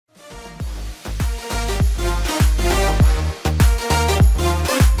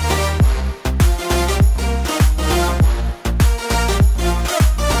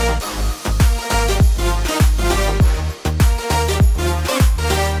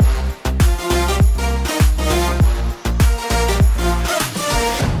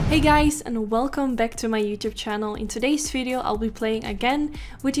guys, and welcome back to my YouTube channel. In today's video I'll be playing again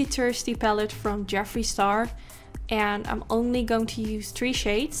with the Thirsty palette from Jeffree Star, and I'm only going to use 3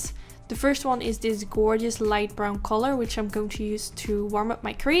 shades. The first one is this gorgeous light brown color, which I'm going to use to warm up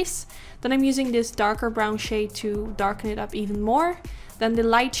my crease. Then I'm using this darker brown shade to darken it up even more. Then the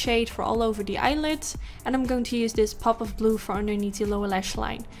light shade for all over the eyelids, and I'm going to use this pop of blue for underneath the lower lash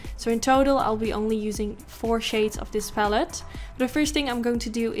line. So in total I'll be only using 4 shades of this palette. But the first thing I'm going to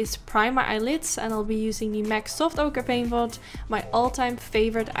do is prime my eyelids, and I'll be using the MAC Soft Ochre Paint Pot, my all-time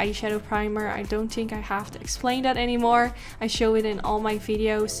favorite eyeshadow primer. I don't think I have to explain that anymore. I show it in all my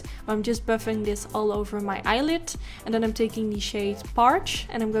videos. I'm just buffing this all over my eyelid, and then I'm taking the shade Parch,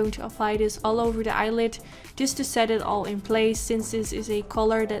 and I'm going to apply this all over the eyelid just to set it all in place, since this is a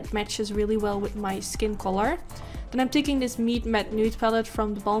color that matches really well with my skin color. Then I'm taking this Meet Matte Nude palette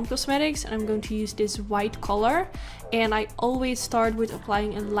from the Balm Cosmetics, and I'm going to use this white color. And I always start with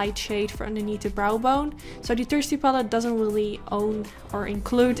applying a light shade for underneath the brow bone. So the Thirsty palette doesn't really own or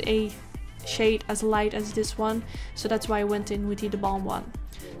include a shade as light as this one, so that's why I went in with the Balm one.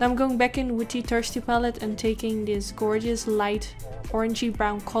 Now I'm going back in with the Thirsty palette and taking this gorgeous light orangey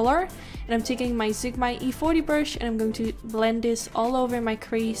brown color, and I'm taking my Sigma E40 brush, and I'm going to blend this all over my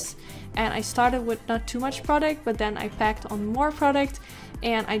crease. And I started with not too much product, but then I packed on more product,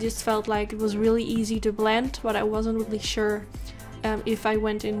 and I just felt like it was really easy to blend, but I wasn't really sure if I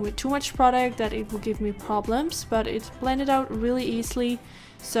went in with too much product that it would give me problems, but it blended out really easily.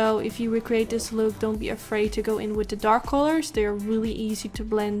 So if you recreate this look, don't be afraid to go in with the dark colors. They're really easy to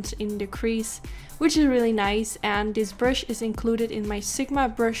blend in the crease, which is really nice. And this brush is included in my Sigma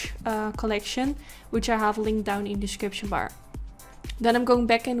brush collection, which I have linked down in the description bar. Then I'm going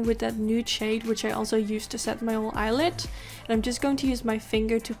back in with that nude shade, which I also used to set my whole eyelid. And I'm just going to use my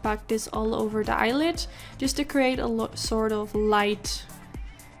finger to pack this all over the eyelid, just to create a sort of light,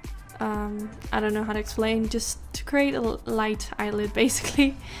 I don't know how to explain, just to create a light eyelid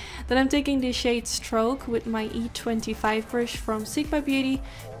basically. Then I'm taking the shade Stroke with my E25 brush from Sigma Beauty,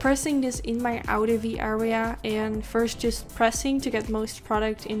 pressing this in my outer V area, and first just pressing to get most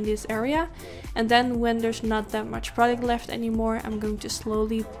product in this area, and then when there's not that much product left anymore, I'm going to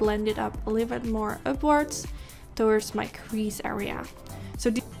slowly blend it up a little bit more upwards towards my crease area.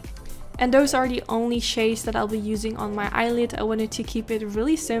 And those are the only shades that I'll be using on my eyelid. I wanted to keep it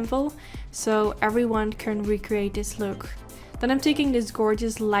really simple so everyone can recreate this look. Then I'm taking this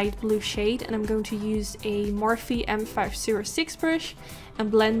gorgeous light blue shade, and I'm going to use a Morphe M506 brush and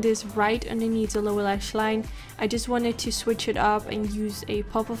blend this right underneath the lower lash line. I just wanted to switch it up and use a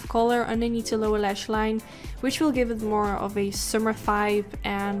pop of color underneath the lower lash line, which will give it more of a summer vibe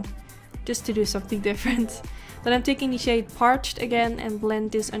and just to do something different. Then I'm taking the shade Parched again and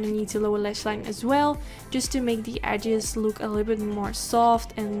blend this underneath the lower lash line as well, just to make the edges look a little bit more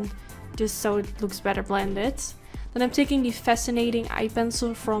soft and just so it looks better blended. Then I'm taking the Fascinating Eye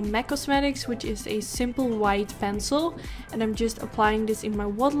Pencil from MAC Cosmetics, which is a simple white pencil, and I'm just applying this in my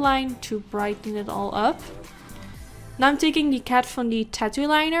waterline to brighten it all up. Now I'm taking the Kat Von D tattoo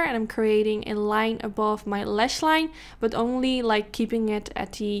liner, and I'm creating a line above my lash line, but only like keeping it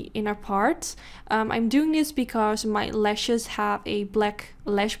at the inner part. I'm doing this because my lashes have a black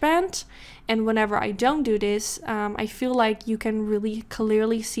lash band, and whenever I don't do this, I feel like you can really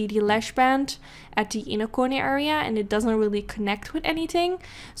clearly see the lash band at the inner corner area, and it doesn't really connect with anything.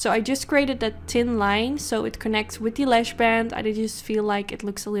 So I just created that thin line so it connects with the lash band, and I just feel like it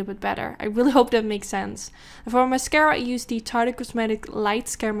looks a little bit better. I really hope that makes sense. And for mascara, I used the Tarte Cosmetics Light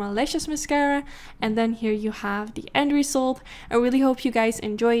Scarma Lashes Mascara, and then here you have the end result. I really hope you guys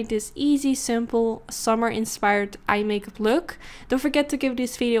enjoyed this easy, simple, summer inspired eye makeup look. Don't forget to give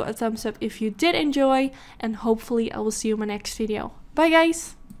this video a thumbs up if you did enjoy, and hopefully I will see you in my next video. Bye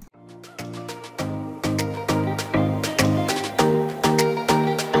guys!